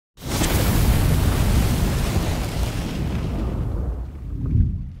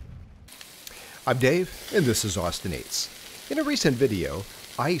I'm Dave, and this is Austin Eats. In a recent video,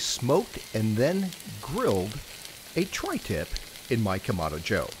 I smoked and then grilled a tri-tip in my Kamado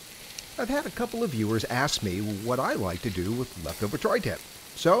Joe. I've had a couple of viewers ask me what I like to do with leftover tri-tip.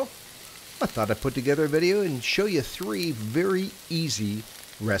 So, I thought I'd put together a video and show you 3 very easy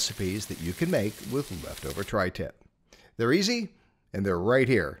recipes that you can make with leftover tri-tip. They're easy, and they're right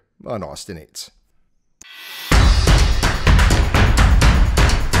here on Austin Eats.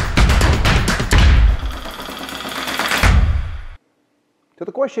 So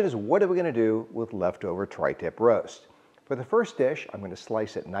the question is, what are we going to do with leftover tri-tip roast? For the first dish, I'm going to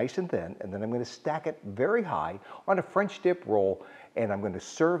slice it nice and thin, and then I'm going to stack it very high on a French dip roll, and I'm going to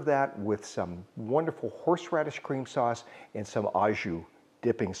serve that with some wonderful horseradish cream sauce and some Au Jus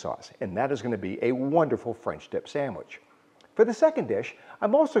dipping sauce. And that is going to be a wonderful French dip sandwich. For the second dish,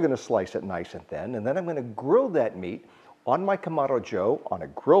 I'm also going to slice it nice and thin, and then I'm going to grill that meat on my Kamado Joe on a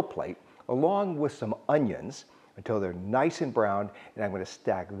grill plate, along with some onions, until they're nice and brown, and I'm going to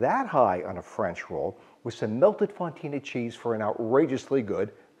stack that high on a French roll with some melted Fontina cheese for an outrageously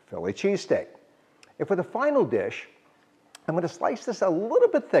good Philly cheesesteak. And for the final dish, I'm going to slice this a little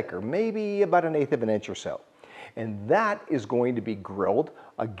bit thicker, maybe about 1/8 of an inch or so. And that is going to be grilled,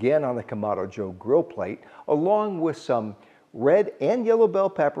 again on the Kamado Joe grill plate, along with some red and yellow bell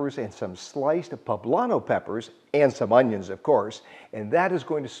peppers and some sliced Poblano peppers and some onions, of course. And that is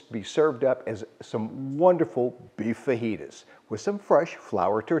going to be served up as some wonderful beef fajitas with some fresh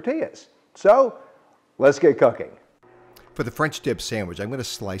flour tortillas. So, let's get cooking. For the French dip sandwich, I'm going to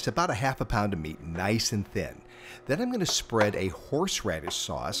slice about 1/2 pound of meat nice and thin. Then I'm going to spread a horseradish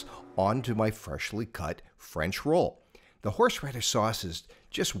sauce onto my freshly cut French roll. The horseradish sauce is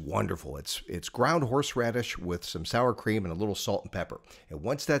just wonderful. It's ground horseradish with some sour cream and a little salt and pepper. And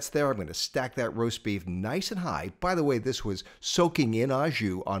once that's there, I'm going to stack that roast beef nice and high. By the way, this was soaking in Au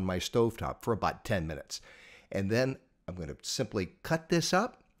Jus on my stovetop for about 10 minutes. And then I'm going to simply cut this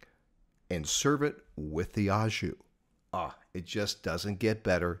up and serve it with the Au Jus. It just doesn't get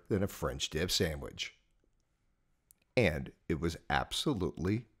better than a French dip sandwich. And it was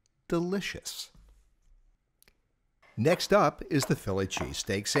absolutely delicious. Next up is the Philly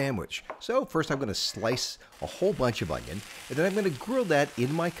cheesesteak sandwich. So first I'm going to slice a whole bunch of onion, and then I'm going to grill that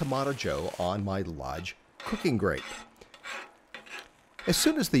in my Kamado Joe on my Lodge cooking grate. As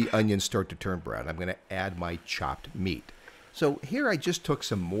soon as the onions start to turn brown, I'm going to add my chopped meat. So here I just took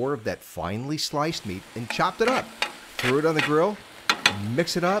some more of that finely sliced meat and chopped it up. Threw it on the grill,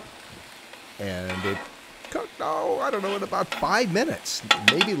 mix it up, and it cooked, I don't know, in about 5 minutes,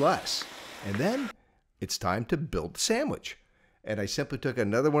 maybe less. And then it's time to build the sandwich. And I simply took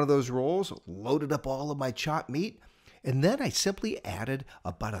another one of those rolls, loaded up all of my chopped meat, and then I simply added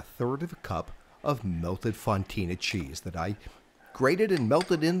about 1/3 cup of melted Fontina cheese that I grated and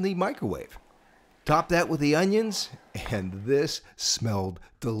melted in the microwave. Top that with the onions, and this smelled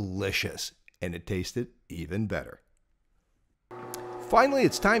delicious, and it tasted even better. Finally,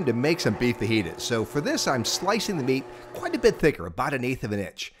 it's time to make some beef fajitas. So for this, I'm slicing the meat quite a bit thicker, about 1/8 of an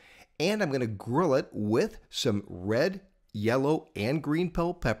inch. And I'm going to grill it with some red, yellow, and green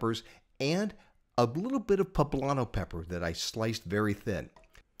bell peppers and a little bit of poblano pepper that I sliced very thin.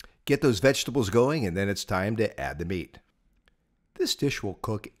 Get those vegetables going, and then it's time to add the meat. This dish will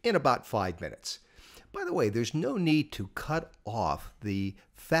cook in about 5 minutes. By the way, there's no need to cut off the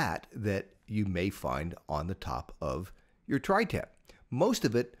fat that you may find on the top of your tri-tip. Most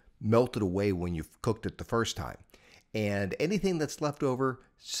of it melted away when you've cooked it the first time. And anything that's left over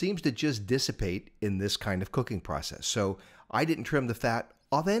seems to just dissipate in this kind of cooking process. So I didn't trim the fat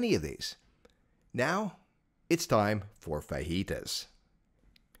off any of these. Now it's time for fajitas.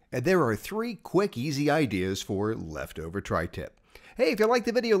 And there are 3 quick, easy ideas for leftover tri-tip. Hey, if you liked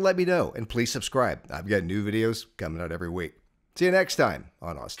the video, let me know, and please subscribe. I've got new videos coming out every week. See you next time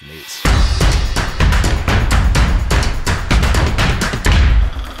on Austin Eats.